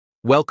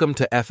Welcome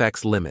to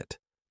FX Limit,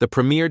 the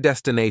premier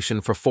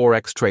destination for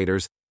Forex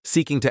traders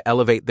seeking to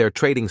elevate their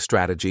trading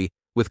strategy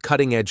with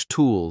cutting-edge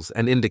tools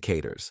and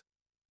indicators.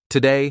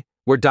 Today,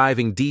 we're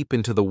diving deep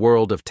into the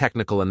world of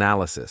technical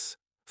analysis,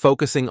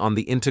 focusing on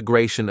the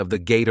integration of the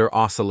Gator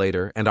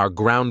Oscillator and our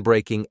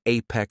groundbreaking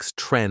Apex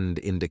Trend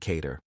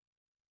Indicator.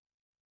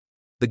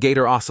 The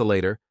Gator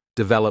Oscillator,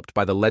 developed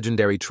by the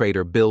legendary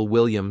trader Bill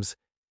Williams,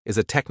 is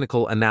a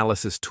technical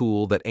analysis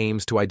tool that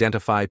aims to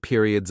identify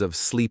periods of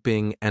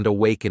sleeping and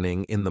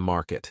awakening in the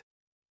market.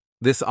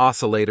 This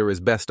oscillator is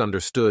best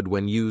understood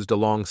when used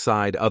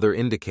alongside other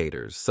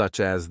indicators, such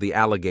as the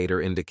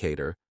alligator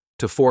indicator,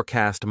 to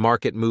forecast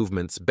market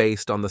movements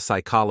based on the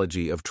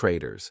psychology of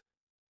traders.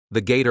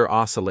 The Gator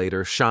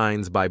oscillator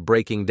shines by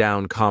breaking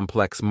down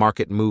complex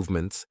market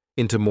movements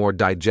into more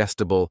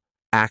digestible,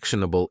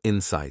 actionable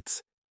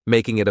insights,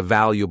 making it a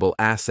valuable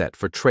asset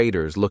for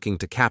traders looking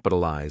to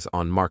capitalize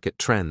on market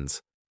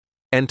trends.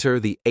 Enter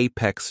the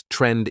Apex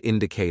Trend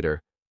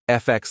Indicator,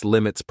 FX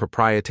Limit's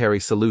proprietary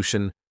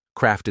solution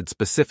crafted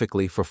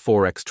specifically for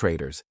Forex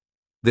traders.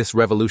 This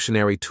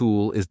revolutionary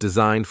tool is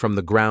designed from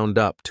the ground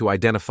up to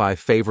identify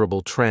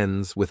favorable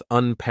trends with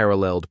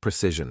unparalleled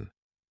precision.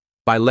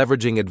 By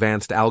leveraging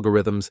advanced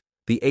algorithms,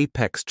 the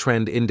Apex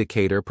Trend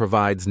Indicator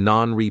provides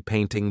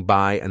non-repainting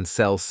buy and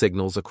sell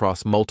signals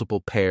across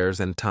multiple pairs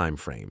and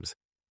timeframes,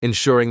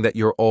 ensuring that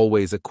you're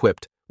always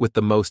equipped with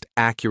the most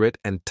accurate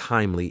and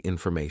timely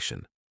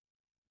information.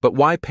 But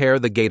why pair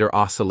the Gator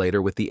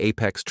Oscillator with the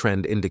Apex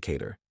Trend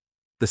Indicator?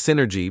 The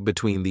synergy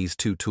between these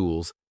two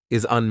tools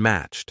is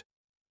unmatched.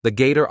 The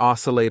Gator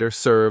Oscillator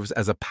serves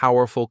as a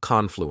powerful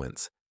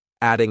confluence,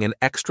 adding an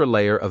extra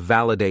layer of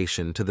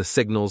validation to the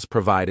signals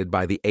provided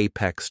by the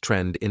Apex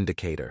Trend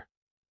Indicator.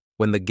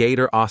 When the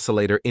Gator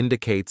Oscillator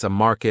indicates a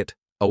market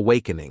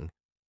awakening,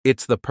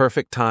 it's the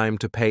perfect time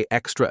to pay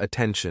extra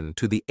attention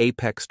to the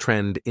Apex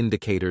Trend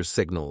Indicator's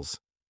signals.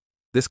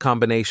 This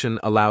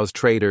combination allows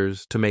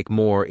traders to make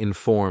more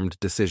informed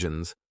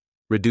decisions,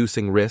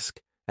 reducing risk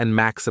and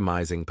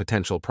maximizing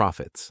potential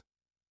profits.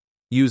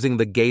 Using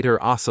the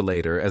Gator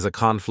Oscillator as a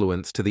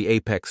confluence to the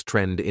Apex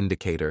Trend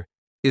Indicator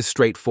is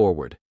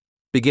straightforward.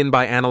 Begin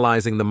by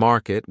analyzing the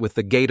market with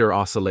the Gator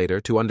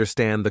Oscillator to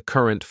understand the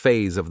current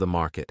phase of the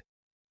market.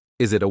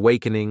 Is it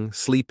awakening,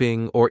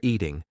 sleeping, or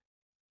eating?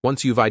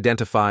 Once you've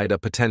identified a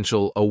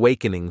potential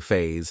awakening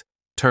phase,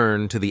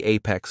 turn to the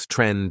Apex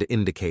Trend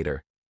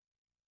Indicator.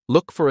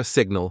 Look for a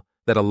signal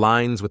that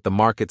aligns with the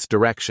market's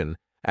direction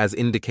as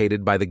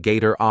indicated by the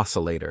Gator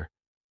Oscillator.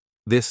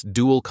 This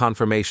dual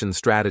confirmation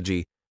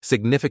strategy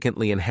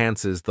significantly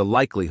enhances the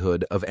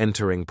likelihood of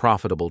entering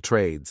profitable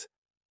trades.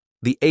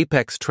 The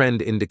Apex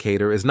Trend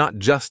Indicator is not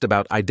just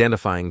about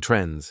identifying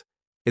trends,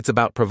 it's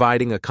about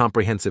providing a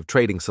comprehensive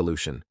trading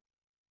solution.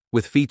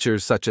 With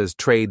features such as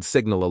trade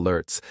signal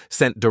alerts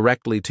sent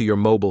directly to your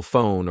mobile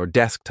phone or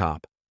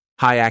desktop,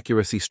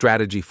 high-accuracy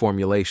strategy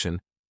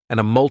formulation, and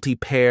a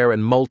multi-pair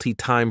and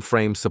multi-time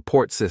frame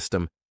support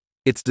system,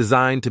 it's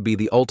designed to be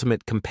the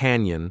ultimate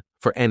companion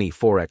for any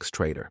Forex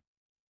trader.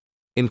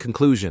 In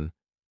conclusion,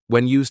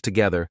 when used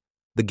together,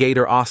 the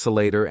Gator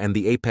Oscillator and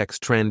the Apex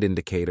Trend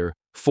Indicator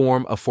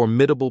form a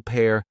formidable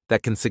pair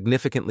that can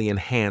significantly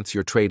enhance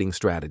your trading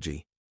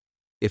strategy.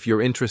 If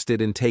you're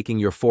interested in taking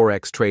your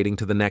Forex trading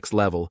to the next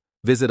level,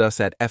 visit us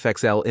at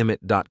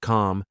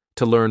fxlimit.com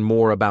to learn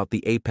more about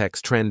the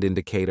Apex Trend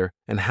Indicator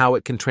and how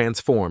it can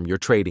transform your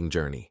trading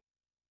journey.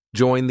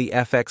 Join the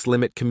FX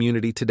Limit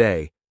community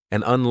today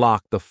and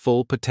unlock the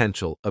full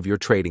potential of your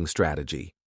trading strategy.